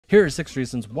Here are 6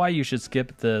 reasons why you should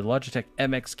skip the Logitech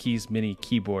MX Keys Mini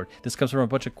keyboard. This comes from a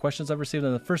bunch of questions I've received,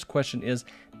 and the first question is,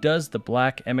 does the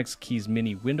black MX Keys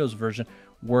Mini Windows version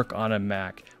work on a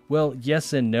Mac? Well,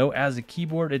 yes and no. As a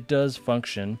keyboard, it does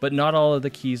function, but not all of the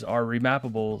keys are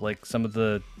remappable, like some of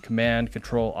the command,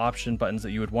 control, option buttons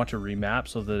that you would want to remap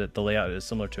so that the layout is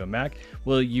similar to a Mac.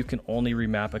 Well, you can only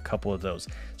remap a couple of those.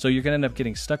 So you're going to end up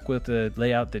getting stuck with a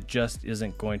layout that just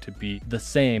isn't going to be the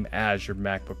same as your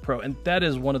MacBook Pro. And that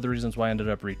is one of the reasons why I ended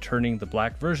up returning the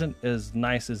black version, as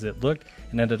nice as it looked,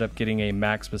 and ended up getting a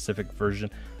Mac specific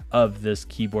version of this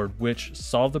keyboard, which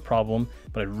solved the problem,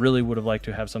 but I really would have liked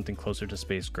to have something closer to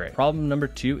space gray. Problem number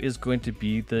 2 is going to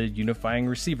be the unifying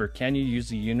receiver. Can you use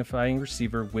the unifying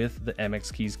receiver with the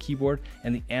MX Keys keyboard?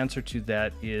 And the answer to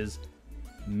that is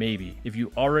maybe. If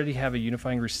you already have a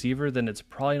unifying receiver, then it's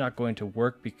probably not going to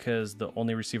work, because the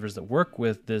only receivers that work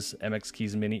with this MX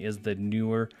Keys Mini is the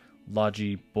newer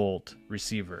Logi Bolt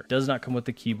receiver. It does not come with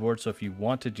the keyboard, so if you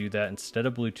want to do that instead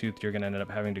of Bluetooth, you're going to end up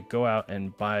having to go out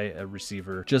and buy a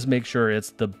receiver. Just make sure it's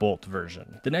the Bolt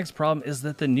version. The next problem is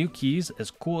that the new keys,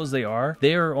 as cool as they are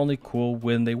only cool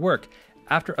when they work.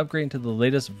 After upgrading to the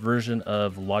latest version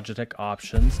of Logitech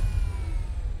options,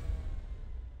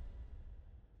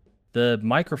 the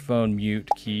microphone mute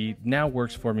key now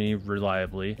works for me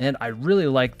reliably, and I really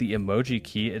like the emoji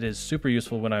key. It is super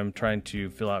useful when I'm trying to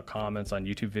fill out comments on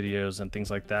YouTube videos and things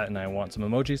like that, and I want some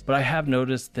emojis. But I have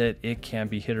noticed that it can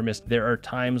be hit or miss. There are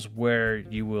times where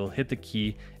you will hit the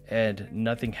key and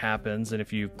nothing happens, and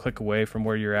if you click away from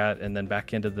where you're at and then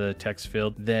back into the text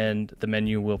field, then the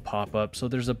menu will pop up. So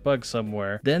there's a bug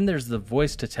somewhere. Then there's the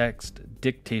voice to text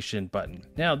dictation button.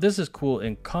 Now this is cool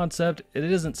in concept. It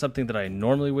isn't something that I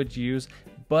normally would use,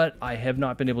 but I have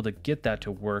not been able to get that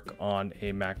to work on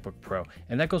a MacBook Pro.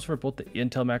 And that goes for both the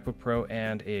Intel MacBook Pro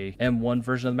and a M1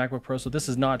 version of the MacBook Pro. So this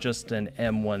is not just an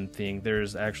M1 thing.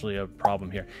 There's actually a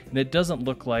problem here. And it doesn't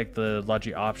look like the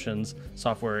Logi Options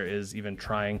software is even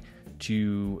trying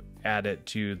to add it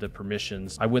to the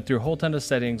permissions. I went through a whole ton of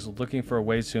settings looking for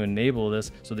ways to enable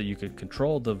this so that you could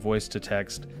control the voice to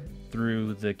text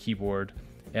through the keyboard,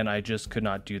 and I just could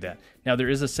not do that. Now there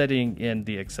is a setting in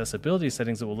the accessibility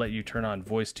settings that will let you turn on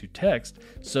voice to text,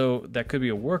 so that could be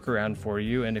a workaround for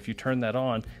you. And if you turn that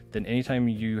on, then anytime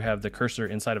you have the cursor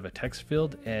inside of a text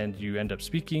field and you end up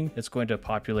speaking, it's going to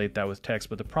populate that with text.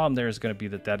 But the problem there is going to be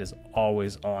that that is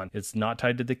always on. It's not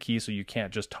tied to the key, so you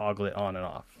can't just toggle it on and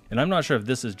off. And I'm not sure if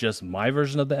this is just my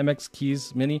version of the MX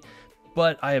Keys Mini,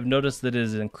 but I have noticed that it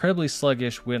is incredibly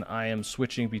sluggish when I am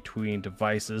switching between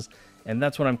devices, and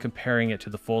that's when I'm comparing it to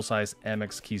the full-size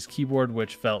MX Keys keyboard,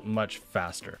 which felt much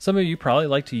faster. Some of you probably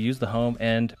like to use the home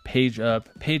and page up,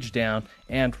 page down,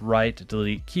 and right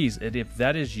delete keys. And if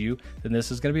that is you, then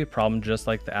this is going to be a problem just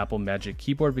like the Apple Magic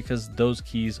Keyboard, because those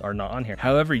keys are not on here.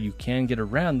 However, you can get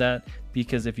around that,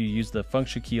 because if you use the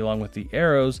function key along with the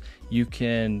arrows, you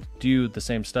can do the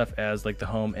same stuff as like the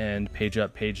home and page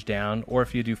up, page down, or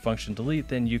if you do function delete,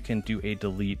 then you can do a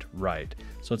delete right.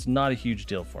 So it's not a huge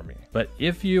deal for me. But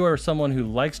if you are someone who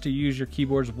likes to use your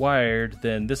keyboards wired,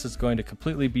 then this is going to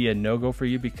completely be a no-go for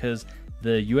you, because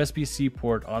the USB-C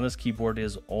port on this keyboard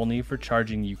is only for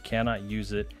charging. You cannot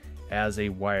use it as a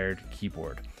wired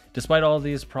keyboard. Despite all of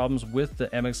these problems with the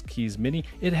MX Keys Mini,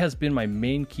 it has been my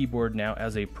main keyboard now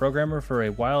as a programmer for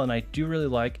a while, and I do really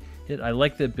like it. I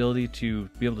like the ability to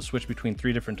be able to switch between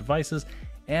 3 different devices,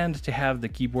 and to have the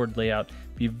keyboard layout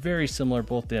be very similar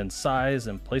both in size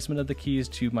and placement of the keys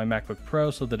to my MacBook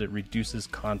Pro, so that it reduces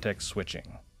context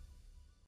switching.